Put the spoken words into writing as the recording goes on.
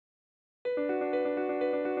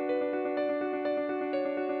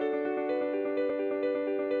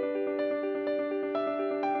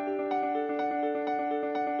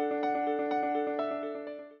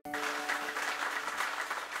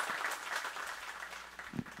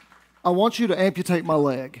I want you to amputate my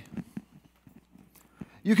leg.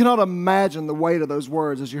 You cannot imagine the weight of those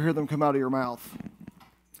words as you hear them come out of your mouth.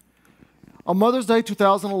 On Mother's Day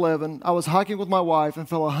 2011, I was hiking with my wife and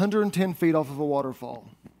fell 110 feet off of a waterfall.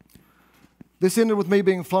 This ended with me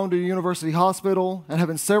being flown to a university hospital and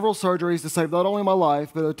having several surgeries to save not only my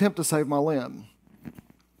life, but attempt to save my limb.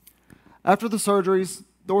 After the surgeries,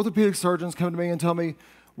 the orthopedic surgeons come to me and tell me,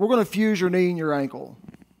 "We're going to fuse your knee and your ankle."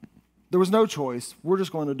 There was no choice. We're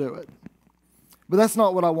just going to do it. But that's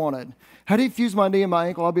not what I wanted. Had he fused my knee and my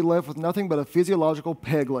ankle, I'd be left with nothing but a physiological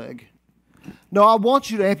peg leg. No, I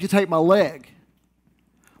want you to amputate my leg.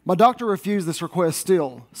 My doctor refused this request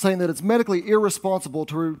still, saying that it's medically irresponsible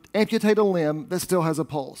to amputate a limb that still has a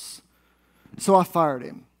pulse. So I fired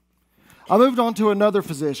him. I moved on to another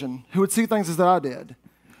physician who would see things as I did.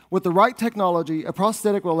 With the right technology, a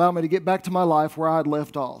prosthetic will allow me to get back to my life where I had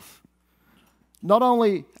left off. Not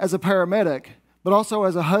only as a paramedic, but also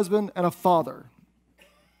as a husband and a father.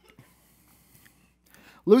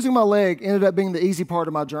 Losing my leg ended up being the easy part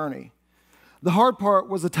of my journey. The hard part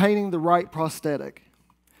was attaining the right prosthetic.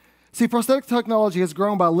 See, prosthetic technology has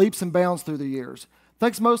grown by leaps and bounds through the years,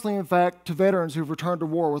 thanks mostly, in fact, to veterans who've returned to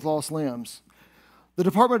war with lost limbs. The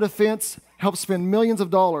Department of Defense helps spend millions of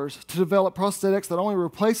dollars to develop prosthetics that only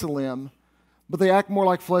replace a limb, but they act more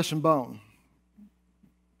like flesh and bone.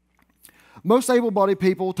 Most able-bodied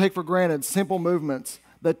people take for granted simple movements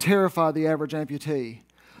that terrify the average amputee.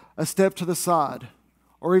 A step to the side,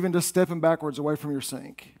 or even just stepping backwards away from your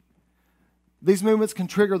sink. These movements can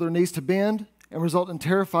trigger their knees to bend and result in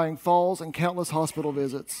terrifying falls and countless hospital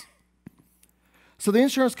visits. So the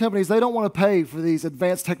insurance companies, they don't want to pay for these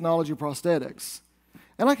advanced technology prosthetics.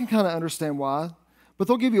 And I can kind of understand why, but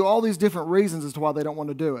they'll give you all these different reasons as to why they don't want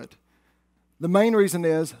to do it. The main reason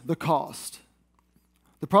is the cost.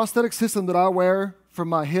 The prosthetic system that I wear from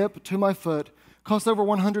my hip to my foot costs over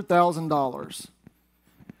 $100,000.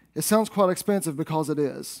 It sounds quite expensive because it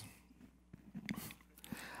is.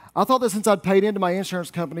 I thought that since I'd paid into my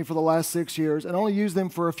insurance company for the last 6 years and only used them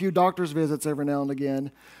for a few doctor's visits every now and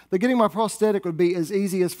again, that getting my prosthetic would be as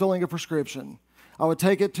easy as filling a prescription. I would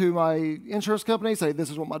take it to my insurance company, say, "This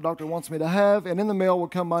is what my doctor wants me to have," and in the mail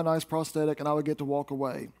would come my nice prosthetic and I would get to walk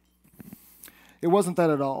away. It wasn't that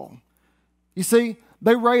at all. You see,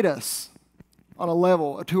 they rate us on a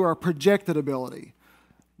level to our projected ability.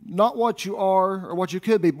 Not what you are or what you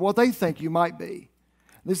could be, but what they think you might be.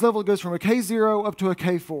 This level goes from a K0 up to a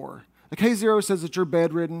K4. A K0 says that you're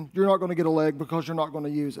bedridden, you're not going to get a leg because you're not going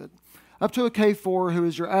to use it. Up to a K4, who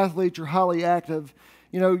is your athlete, you're highly active,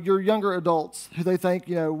 your younger adults who they think,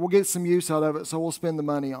 we'll get some use out of it, so we'll spend the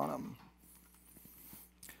money on them.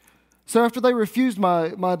 So after they refused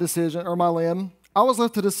my decision, or my limb, I was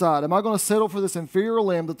left to decide, am I going to settle for this inferior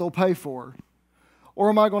limb that they'll pay for? Or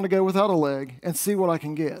am I going to go without a leg and see what I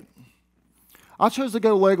can get? I chose to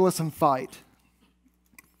go legless and fight.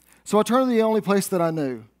 So I turned to the only place that I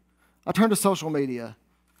knew. I turned to social media.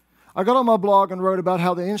 I got on my blog and wrote about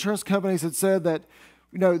how the insurance companies had said that,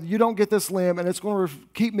 you don't get this limb and it's going to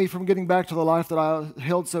keep me from getting back to the life that I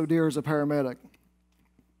held so dear as a paramedic.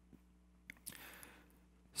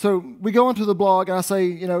 So we go onto the blog and I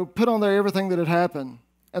say, put on there everything that had happened.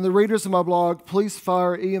 And the readers of my blog, police,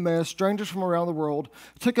 fire, EMS, strangers from around the world,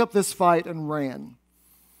 took up this fight and ran.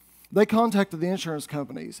 They contacted the insurance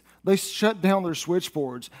companies. They shut down their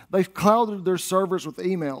switchboards. They clouded their servers with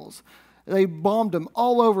emails. They bombed them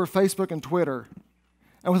all over Facebook and Twitter.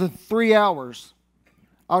 And within 3 hours,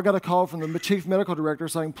 I got a call from the chief medical director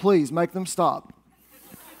saying, "Please make them stop.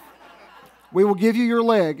 We will give you your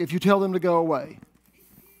leg if you tell them to go away."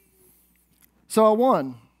 So I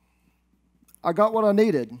won. I got what I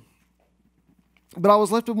needed. But I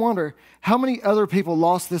was left to wonder, how many other people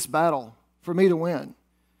lost this battle for me to win?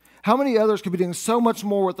 How many others could be doing so much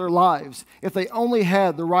more with their lives if they only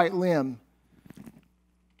had the right limb?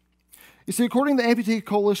 You see, according to the Amputee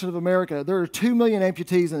Coalition of America, there are 2 million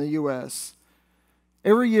amputees in the U.S.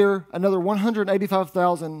 Every year, another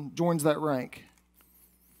 185,000 joins that rank.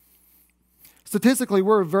 Statistically,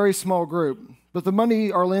 we're a very small group, but the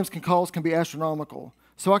money our limbs can cost can be astronomical.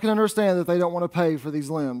 So I can understand that they don't want to pay for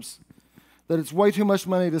these limbs, that it's way too much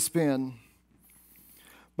money to spend.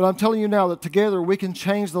 But I'm telling you now that together we can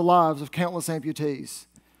change the lives of countless amputees.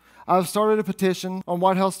 I've started a petition on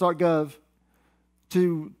whitehouse.gov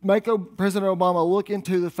to make President Obama look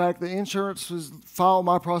into the fact that insurance has filed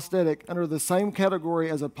my prosthetic under the same category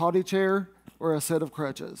as a potty chair or a set of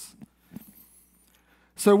crutches.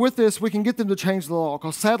 So with this, we can get them to change the law,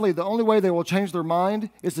 because sadly, the only way they will change their mind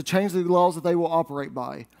is to change the laws that they will operate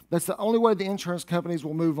by. That's the only way the insurance companies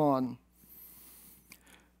will move on.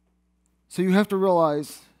 So you have to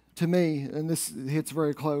realize to me, and this hits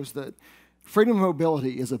very close, that freedom of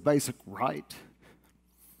mobility is a basic right.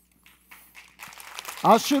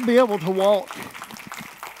 I should be able to walk.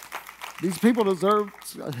 These people deserve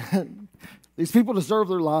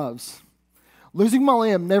their lives. Losing my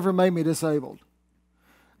limb never made me disabled.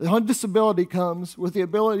 The only disability comes with the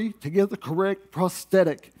ability to get the correct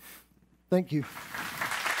prosthetic. Thank you.